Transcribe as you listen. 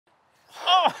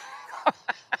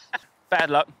Bad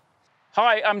luck.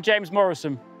 Hi, I'm James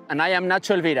Morrison. And I am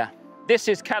Nacho Elvira. This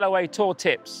is Callaway Tour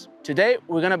Tips. Today,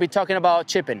 we're gonna be talking about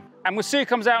chipping. And we'll see who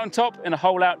comes out on top in a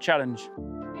hole-out challenge.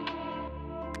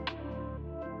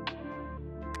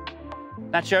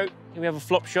 Nacho, here we have a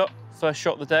flop shot, first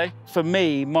shot of the day. For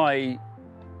me, my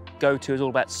go-to is all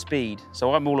about speed.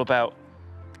 So I'm all about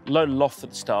low loft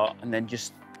at the start and then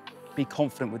just be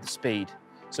confident with the speed.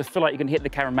 So I feel like you can hit the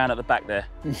cameraman at the back there.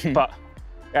 But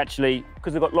actually,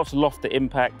 because they've got lots of loft at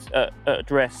impact, at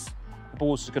address, the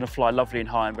ball's just gonna fly lovely and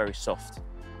high and very soft.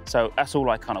 So that's all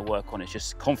I kind of work on, is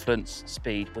just confidence,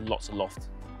 speed with lots of loft.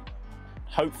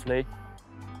 Hopefully,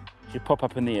 you pop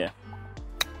up in the air.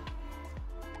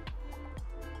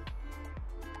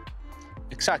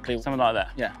 Exactly. Something like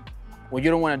that. Yeah. What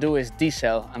you don't want to do is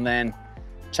decel and then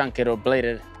chunk it or blade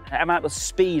it. The amount of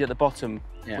speed at the bottom,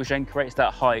 which then creates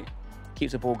that height,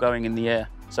 keeps the ball going in the air.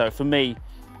 So for me,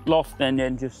 loft and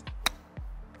then just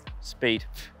speed.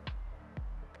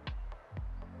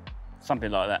 Something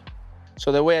like that.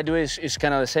 So the way I do it is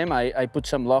kind of the same. I put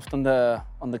some loft on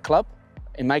the club.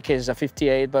 In my case, it's a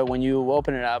 58, but when you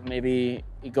open it up, maybe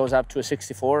it goes up to a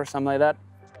 64 or something like that.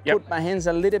 Yep. Put my hands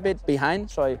a little bit behind,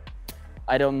 so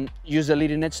I don't use the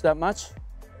leading edge that much,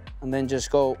 and then just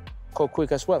go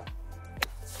quick as well.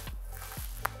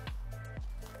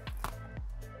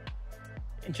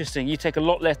 Interesting. You take a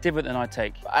lot less divot than I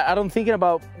take. I don't think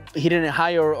about hitting it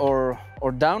high or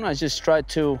down. I just try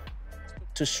to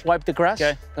swipe the grass.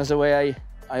 Okay. That's the way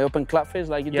I open club face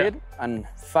like you did, and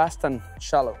fast and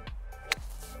shallow.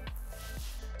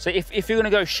 So if you're going to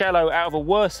go shallow out of a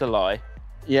worse lie,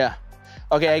 yeah.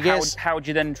 Okay, I guess. How would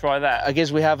you then try that? I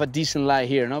guess we have a decent lie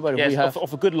here, no? But if we have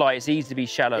off a good lie, it's easy to be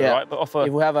shallow, right? But off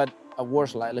if we have a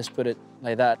worse lie, let's put it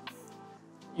like that.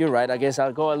 You're right. I guess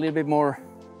I'll go a little bit more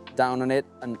down on it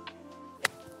and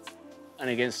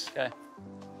against. Okay.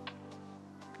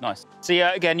 Nice. So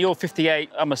yeah, again, you're 58.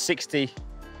 I'm a 60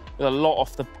 with a lot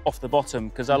off the bottom,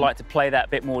 because I like to play that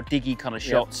bit more diggy kind of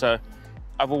shot. So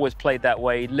I've always played that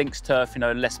way. Links turf, you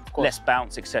know, less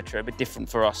bounce, etc. A bit different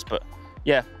for us, but.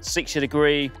 Yeah, 60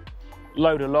 degree,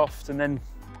 load of loft, and then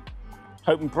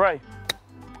hope and pray.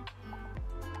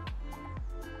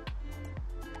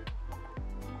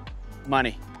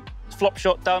 Money. Flop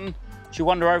shot done. Should we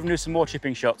wander over and do some more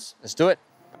chipping shots? Let's do it.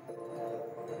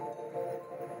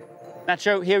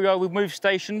 Nacho, here we are. We've moved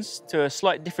stations to a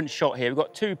slightly different shot here. We've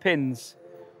got two pins.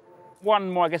 One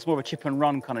more, I guess, more of a chip and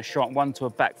run kind of shot, one to a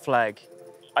back flag.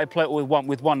 I play it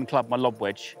with one club, my lob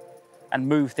wedge, and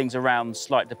move things around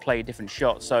slightly to play different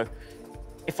shots. So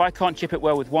if I can't chip it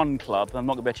well with one club, I'm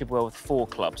not gonna be able to chip it well with 4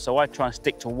 clubs. So I try and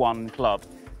stick to one club.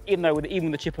 Even though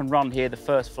even with the chip and run here, the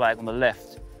first flag on the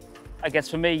left, I guess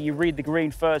for me, you read the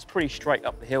green first, pretty straight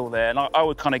up the hill there. And I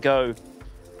would kind of go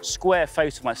square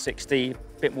face with my 60, a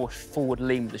bit more forward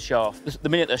lean with the shaft. The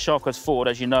minute the shaft goes forward,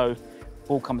 as you know,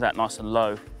 ball comes out nice and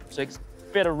low. So it's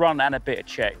a bit of run and a bit of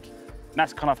check. And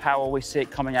that's kind of how I always see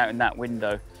it coming out in that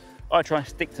window. I try and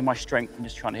stick to my strength and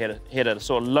just trying to hit a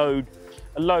sort of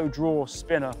low draw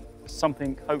spinner,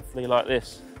 something hopefully like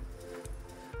this.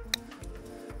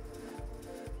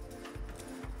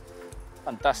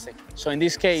 Fantastic. So in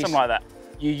this case, something like that.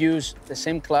 You use the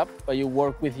same club, but you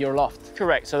work with your loft.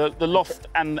 Correct. So the loft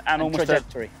and almost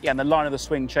trajectory. And the line of the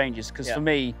swing changes, because for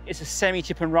me, it's a semi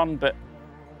chip and run, but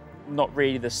not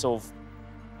really the sort of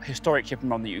historic chip and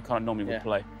run that you kind of normally would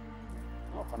play.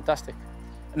 Oh, fantastic.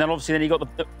 And then obviously you've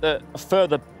got the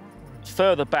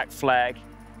further back flag.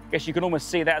 I guess you can almost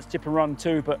see that's chip and run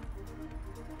too, but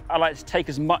I like to take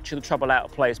as much of the trouble out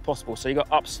of play as possible. So you've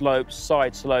got up slopes,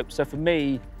 side slopes. So for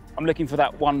me, I'm looking for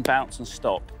that one bounce and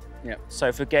stop. Yeah. So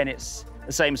if again, it's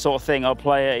the same sort of thing. I'll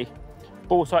play a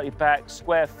ball slightly back,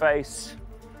 square face,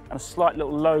 and a slight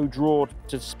little low draw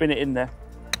to spin it in there.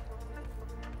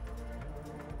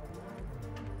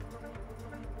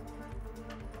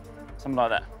 Something like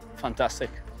that. Fantastic.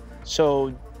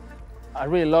 So I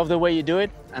really love the way you do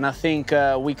it, and I think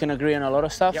we can agree on a lot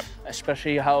of stuff,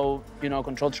 especially how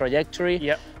control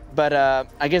trajectory. But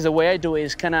I guess the way I do it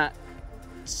is kind of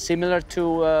similar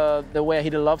to the way I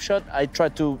hit a lob shot. I try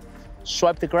to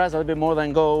swipe the grass a little bit more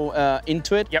than go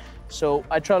into it. So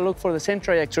I try to look for the same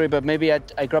trajectory, but maybe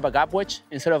I grab a gap wedge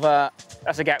instead of a...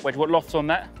 That's a gap wedge. What loft's on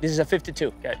that? This is a 52.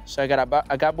 Okay. So I got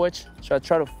a gap wedge. So I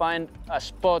try to find a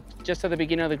spot just at the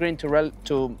beginning of the green to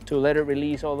let it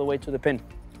release all the way to the pin.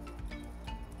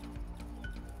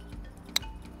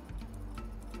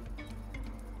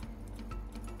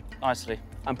 Nicely.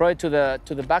 And probably to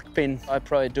the back pin, I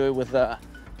probably do it with the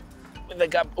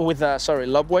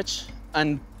lob wedge,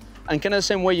 and kind of the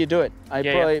same way you do it. I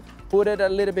probably put it a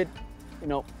little bit,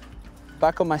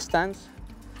 back on my stance,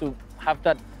 to have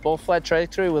that ball flight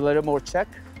trajectory with a little more check.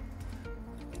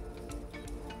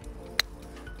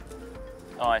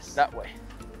 Nice. That way.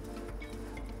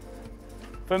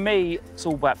 For me, it's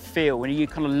all about feel. When you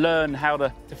kind of learn how to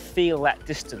feel that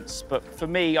distance. But for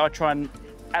me, I try and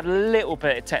add a little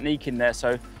bit of technique in there.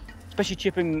 So, especially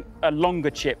chipping a longer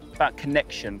chip, about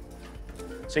connection.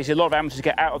 So you see a lot of amateurs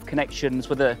get out of connections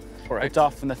where the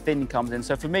duff and the thin comes in.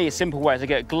 So for me, a simple way is I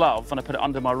get a glove and I put it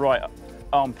under my right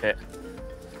armpit.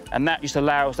 And that just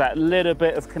allows that little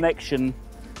bit of connection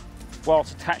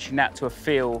whilst attaching that to a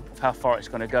feel of how far it's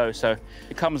going to go. So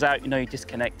it comes out, you know, you're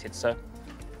disconnected. So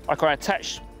I can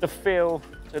attach the feel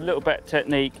to a little bit of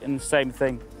technique and the same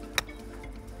thing.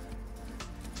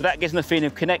 So that gives me the feeling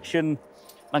of connection.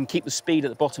 I can keep the speed at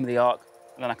the bottom of the arc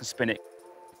and then I can spin it.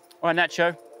 All right,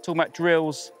 Nacho, talking about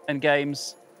drills and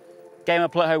games. Game I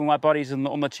play at home with my buddies on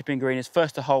the chipping green is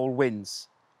first to hole wins.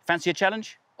 Fancy a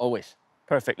challenge? Always.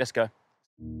 Perfect, let's go.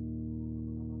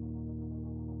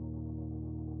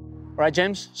 All right,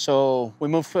 James, so we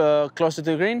move closer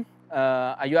to the green.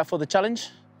 Are you up for the challenge?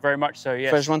 Very much so, yes.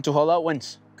 First one to hole out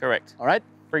wins. Correct. All right?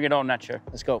 Bring it on, Nacho.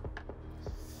 Let's go.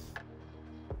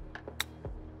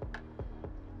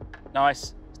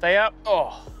 Nice. Stay up.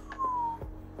 Oh.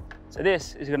 So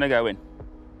this is going to go in.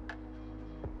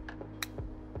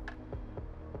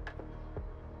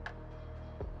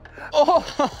 Oh!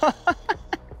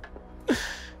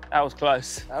 That was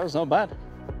close. That was not bad.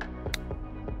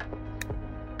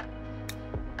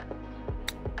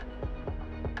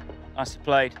 Nicely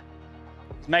played.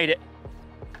 He's made it.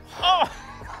 Oh!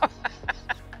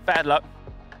 Bad luck.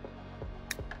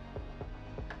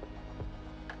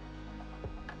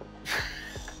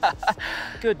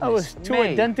 Goodness That was two me.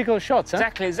 identical shots, huh?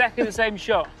 Exactly the same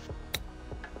shot.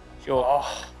 Sure.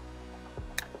 Oh.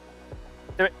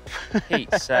 Do it. For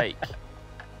Pete's sake.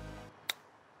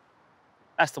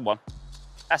 That's the one.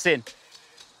 That's in.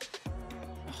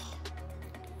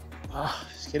 Oh,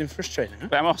 it's getting frustrating, huh?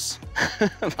 Vamos.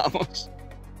 Vamos.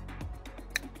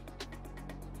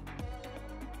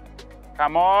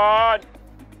 Come on.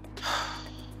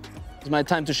 It's my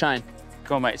time to shine.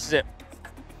 Come on, mate. This is it.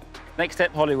 Next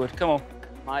step, Hollywood. Come on.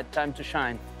 My time to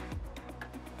shine.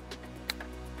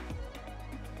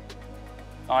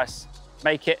 Nice.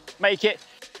 Make it. Make it.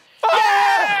 Oh!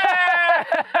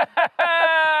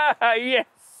 Yeah! Yes.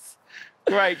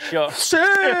 Great shot.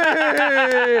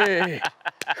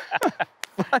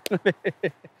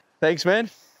 Thanks, man.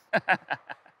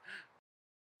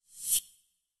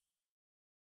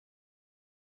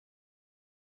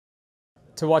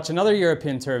 To watch another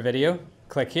European Tour video,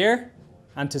 click here,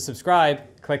 and to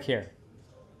subscribe, click here.